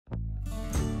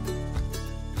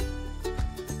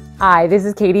Hi, this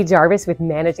is Katie Jarvis with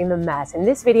Managing the Mess. In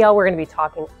this video, we're going to be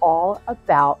talking all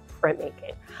about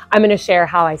printmaking. I'm going to share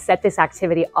how I set this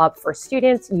activity up for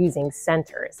students using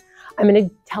centers. I'm going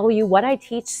to tell you what I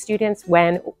teach students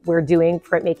when we're doing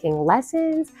printmaking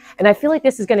lessons. And I feel like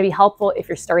this is going to be helpful if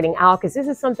you're starting out, because this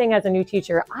is something as a new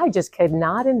teacher, I just could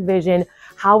not envision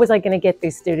how was I going to get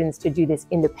these students to do this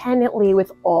independently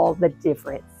with all the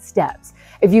different steps.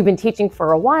 If you've been teaching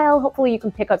for a while, hopefully you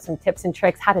can pick up some tips and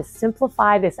tricks how to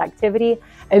simplify this activity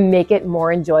and make it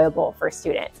more enjoyable for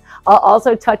students. I'll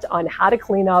also touch on how to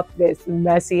clean up this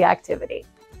messy activity.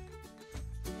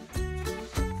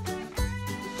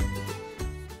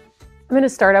 I'm going to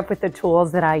start up with the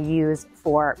tools that I use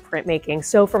for printmaking.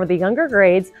 So for the younger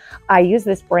grades, I use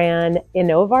this brand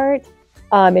Innovart.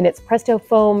 And it's Presto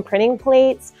foam printing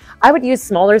plates. I would use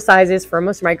smaller sizes for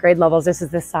most of my grade levels. This is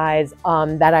the size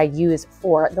that I use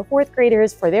for the fourth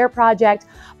graders for their project,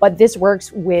 but this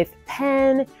works with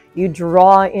pen. You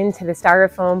draw into the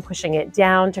styrofoam, pushing it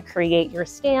down to create your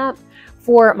stamp.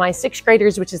 For my sixth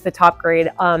graders, which is the top grade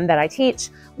that I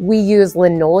teach, we use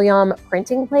linoleum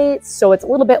printing plates. So it's a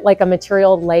little bit like a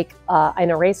material like an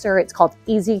eraser. It's called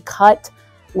Easy Cut.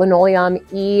 Linoleum,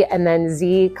 E and then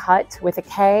Z cut with a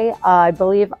K, I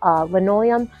believe,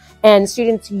 linoleum. And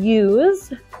students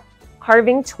use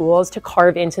carving tools to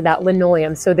carve into that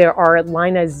linoleum. So there are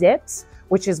lina zips,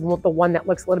 which is the one that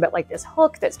looks a little bit like this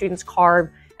hook that students carve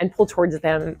and pull towards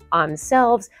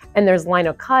themselves. And there's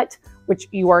lino cut, which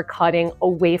you are cutting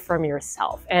away from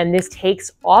yourself. And this takes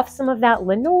off some of that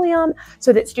linoleum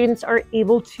so that students are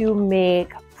able to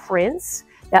make prints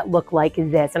that look like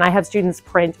this. And I have students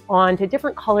print onto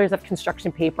different colors of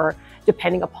construction paper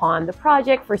depending upon the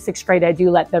project. For sixth grade, I do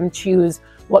let them choose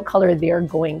what color they're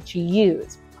going to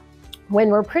use. When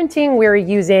we're printing, we're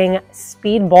using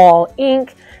Speedball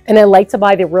ink, and I like to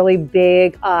buy the really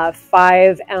big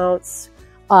 5-ounce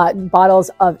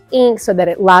bottles of ink so that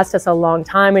it lasts us a long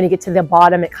time. When you get to the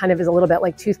bottom, it kind of is a little bit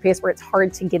like toothpaste where it's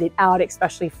hard to get it out,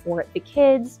 especially for the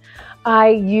kids. I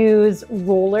use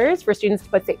rollers for students to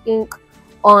put the ink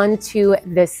onto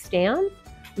the stamp.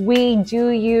 We do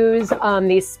use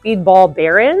these Speedball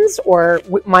barons, or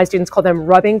my students call them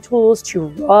rubbing tools, to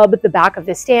rub the back of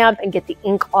the stamp and get the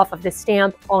ink off of the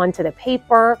stamp onto the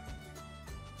paper.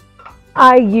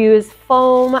 I use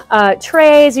foam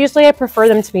trays. Usually I prefer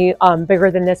them to be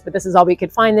bigger than this, but this is all we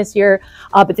could find this year.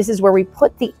 But this is where we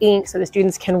put the ink so the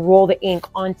students can roll the ink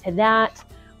onto that.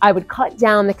 I would cut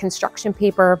down the construction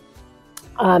paper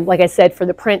like I said, for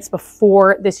the prints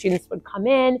before the students would come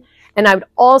in. And I would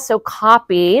also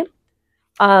copy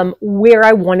where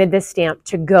I wanted the stamp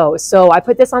to go. So I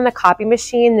put this on the copy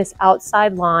machine. This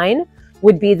outside line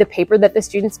would be the paper that the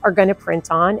students are going to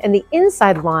print on. And the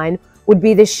inside line would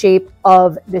be the shape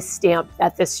of the stamp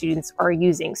that the students are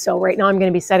using. So right now I'm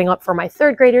going to be setting up for my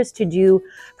third graders to do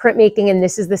printmaking, and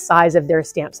this is the size of their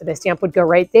stamp. So the stamp would go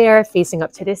right there facing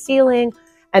up to the ceiling,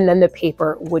 and then the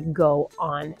paper would go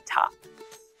on top.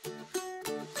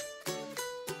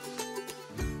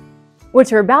 What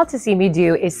you're about to see me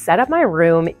do is set up my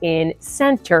room in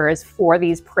centers for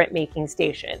these printmaking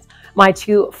stations. My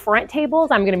two front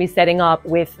tables I'm going to be setting up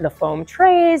with the foam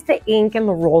trays, the ink, and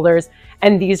the rollers,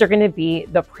 and these are going to be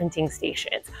the printing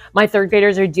stations. My third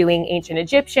graders are doing ancient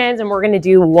Egyptians, and we're going to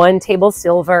do one table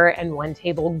silver and one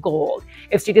table gold.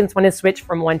 If students want to switch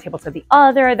from one table to the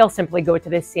other, they'll simply go to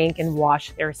the sink and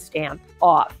wash their stamp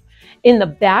off. In the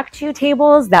back two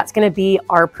tables, that's going to be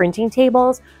our printing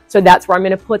tables. So that's where I'm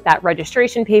going to put that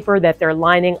registration paper that they're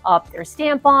lining up their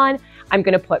stamp on. I'm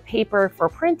going to put paper for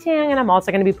printing, and I'm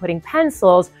also going to be putting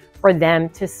pencils for them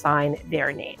to sign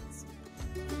their names.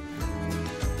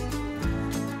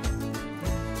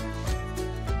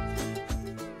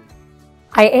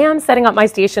 I am setting up my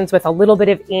stations with a little bit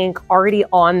of ink already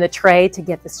on the tray to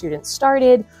get the students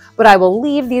started, but I will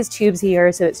leave these tubes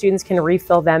here so that students can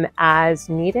refill them as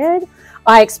needed.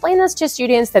 I explain this to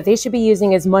students that they should be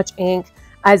using as much ink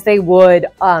as they would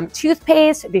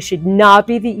toothpaste. They should not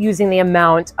be using the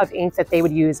amount of ink that they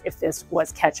would use if this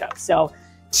was ketchup. So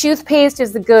toothpaste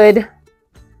is the good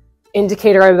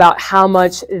indicator about how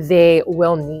much they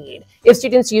will need. If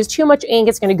students use too much ink,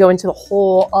 it's going to go into the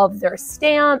hole of their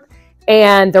stamp,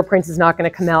 and their print is not going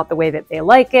to come out the way that they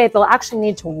like it. They'll actually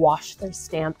need to wash their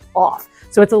stamp off.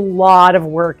 So it's a lot of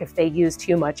work if they use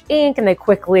too much ink, and they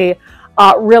quickly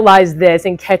realize this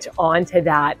and catch on to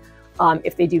that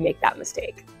if they do make that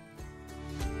mistake.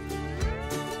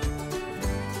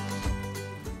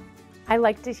 I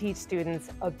like to teach students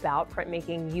about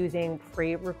printmaking using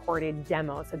pre-recorded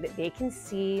demos so that they can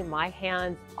see my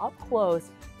hands up close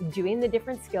doing the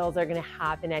different skills that are going to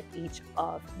happen at each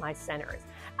of my centers.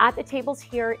 at the tables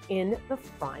here in the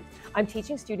front, I'm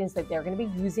teaching students that they're going to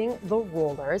be using the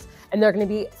rollers and they're going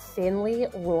to be thinly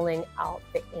rolling out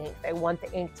the ink. They want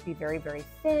the ink to be very, very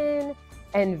thin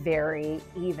and very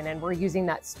even, and we're using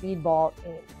that speedball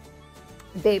ink.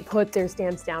 They put their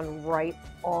stamps down right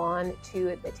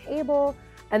onto the table,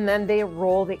 and then they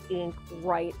roll the ink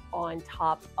right on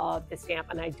top of the stamp.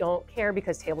 And I don't care,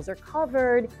 because tables are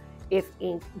covered, if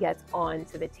ink gets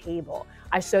onto the table.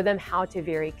 I show them how to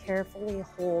very carefully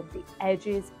hold the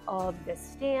edges of the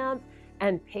stamp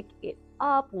and pick it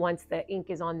up once the ink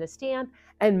is on the stamp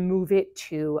and move it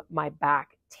to my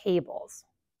back tables.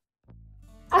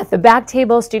 At the back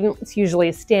table, students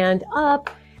usually stand up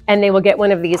and they will get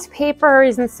one of these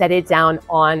papers and set it down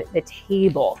on the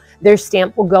table. Their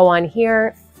stamp will go on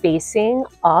here facing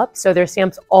up, so their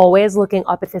stamp's always looking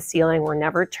up at the ceiling. We're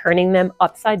never turning them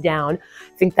upside down.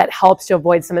 I think that helps to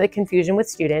avoid some of the confusion with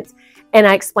students. And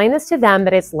I explain this to them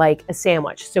that it's like a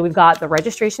sandwich. So we've got the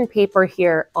registration paper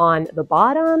here on the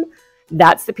bottom.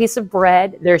 That's the piece of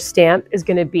bread. Their stamp is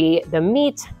going to be the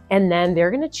meat, and then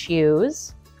they're going to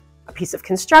choose a piece of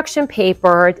construction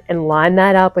paper and line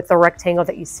that up with the rectangle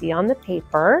that you see on the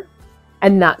paper.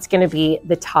 And that's going to be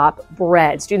the top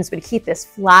bread. Students would keep this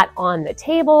flat on the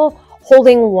table,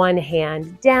 holding one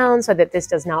hand down so that this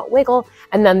does not wiggle,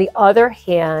 and then the other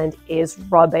hand is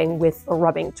rubbing with the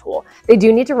rubbing tool. They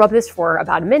do need to rub this for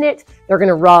about a minute. They're going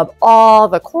to rub all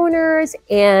the corners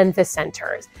and the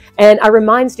centers. And I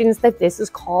remind students that this is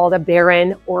called a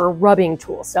barren or rubbing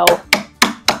tool. So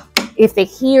if they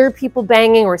hear people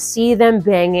banging or see them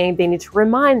banging, they need to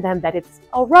remind them that it's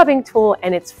a rubbing tool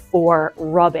and it's for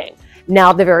rubbing.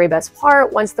 Now, the very best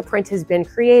part, once the print has been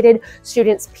created,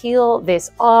 students peel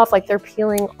this off like they're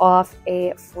peeling off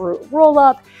a fruit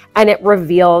roll-up, and it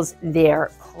reveals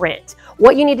their print.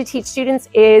 What you need to teach students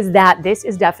is that this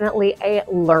is definitely a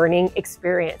learning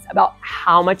experience about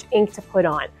how much ink to put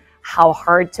on, how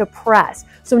hard to press.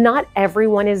 So not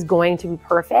everyone is going to be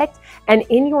perfect. And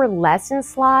in your lesson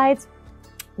slides,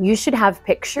 you should have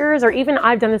pictures, or even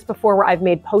I've done this before where I've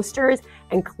made posters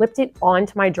and clipped it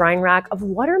onto my drying rack of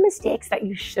what are mistakes that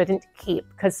you shouldn't keep,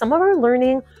 because some of our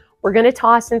learning we're going to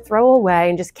toss and throw away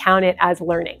and just count it as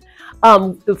learning.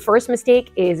 The first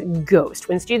mistake is ghost.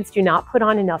 When students do not put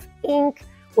on enough ink,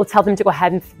 we'll tell them to go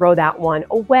ahead and throw that one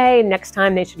away. Next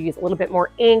time they should use a little bit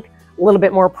more ink, a little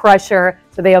bit more pressure,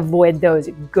 so they avoid those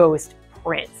ghost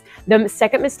prints. The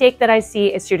second mistake that I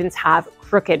see is students have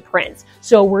crooked prints.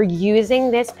 So we're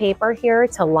using this paper here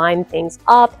to line things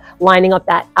up, lining up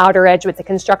that outer edge with the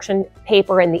construction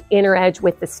paper and the inner edge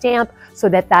with the stamp so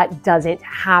that that doesn't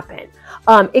happen.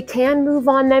 It can move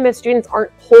on them if students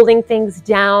aren't holding things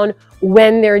down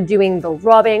when they're doing the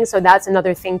rubbing. So that's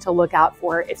another thing to look out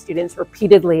for if students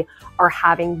repeatedly are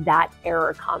having that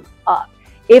error come up.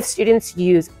 If students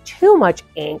use too much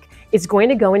ink, it's going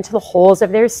to go into the holes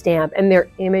of their stamp and their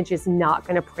image is not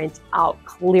going to print out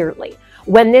clearly.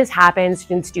 When this happens,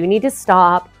 students do need to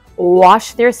stop,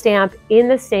 wash their stamp in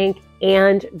the sink,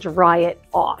 and dry it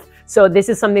off. So this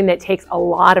is something that takes a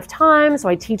lot of time. So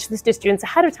I teach this to students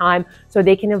ahead of time so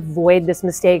they can avoid this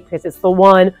mistake, because it's the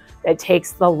one that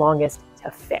takes the longest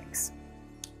to fix.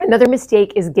 Another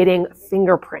mistake is getting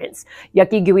fingerprints,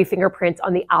 yucky, gooey fingerprints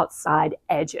on the outside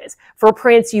edges. For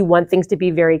prints, you want things to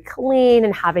be very clean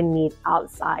and have a neat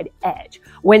outside edge.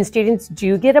 When students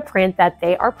do get a print that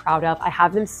they are proud of, I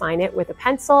have them sign it with a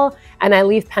pencil, and I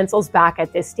leave pencils back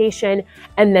at this station,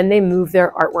 and then they move their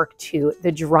artwork to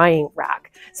the drying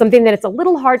rack. Something that it's a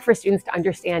little hard for students to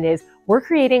understand is we're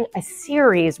creating a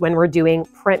series when we're doing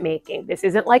printmaking. This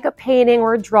isn't like a painting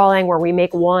or a drawing where we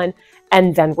make one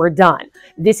and then we're done.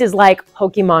 This is like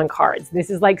Pokemon cards. This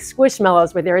is like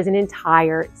Squishmallows, where there is an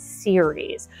entire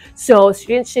series. So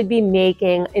students should be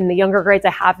making, in the younger grades, I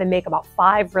have them make about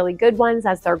 5 really good ones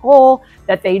as their goal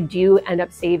that they do end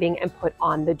up saving and put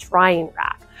on the drying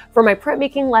rack. For my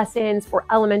printmaking lessons for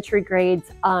elementary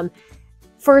grades,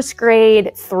 first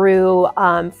grade through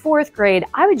 4th grade,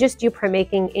 I would just do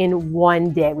printmaking in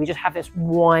one day. We just have this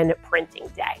one printing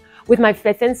day. With my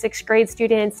 5th and 6th grade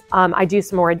students, I do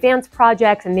some more advanced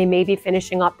projects, and they may be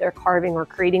finishing up their carving or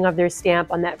creating of their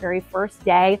stamp on that very first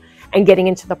day and getting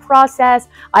into the process.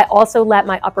 I also let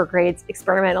my upper grades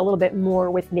experiment a little bit more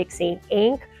with mixing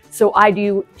ink. So I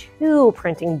do 2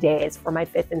 printing days for my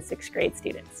 5th and 6th grade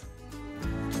students.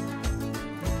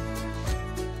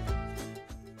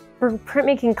 For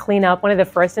printmaking cleanup, one of the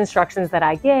first instructions that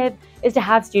I give is to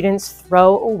have students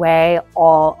throw away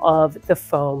all of the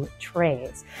foam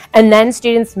trays. And then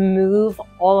students move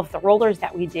all of the rollers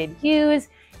that we did use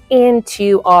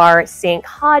into our sink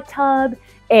hot tub.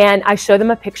 And I show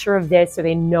them a picture of this so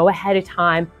they know ahead of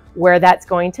time where that's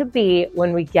going to be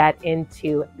when we get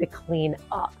into the clean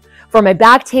up. For my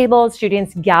back table,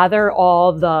 students gather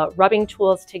all the rubbing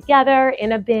tools together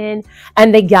in a bin,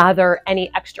 and they gather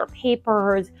any extra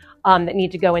papers that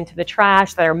need to go into the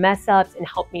trash that are mess ups and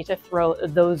help me to throw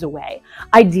those away.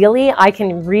 Ideally, I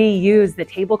can reuse the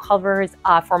table covers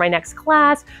for my next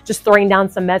class, just throwing down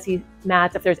some messy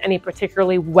mats if there's any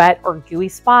particularly wet or gooey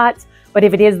spots. But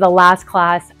if it is the last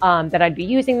class that I'd be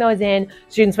using those in,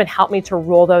 students would help me to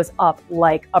roll those up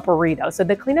like a burrito. So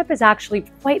the cleanup is actually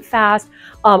quite fast.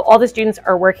 All the students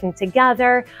are working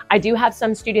together. I do have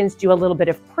some students do a little bit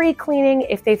of pre-cleaning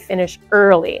if they finish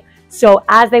early. So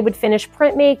as they would finish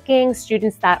printmaking,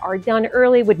 students that are done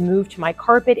early would move to my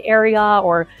carpet area,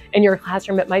 or in your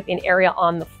classroom, it might be an area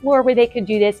on the floor where they could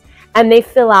do this, and they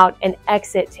fill out an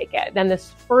exit ticket. Then the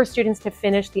first students to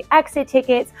finish the exit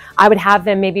tickets, I would have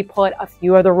them maybe put a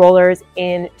few of the rollers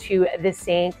into the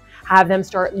sink, have them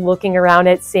start looking around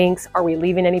at sinks. Are we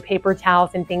leaving any paper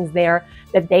towels and things there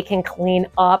that they can clean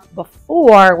up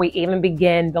before we even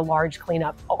begin the large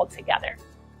cleanup altogether?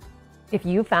 If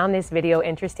you found this video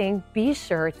interesting, be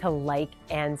sure to like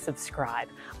and subscribe.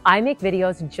 I make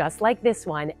videos just like this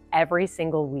one every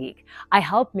single week. I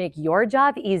help make your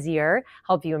job easier,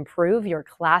 help you improve your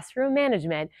classroom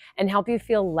management, and help you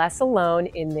feel less alone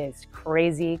in this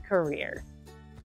crazy career.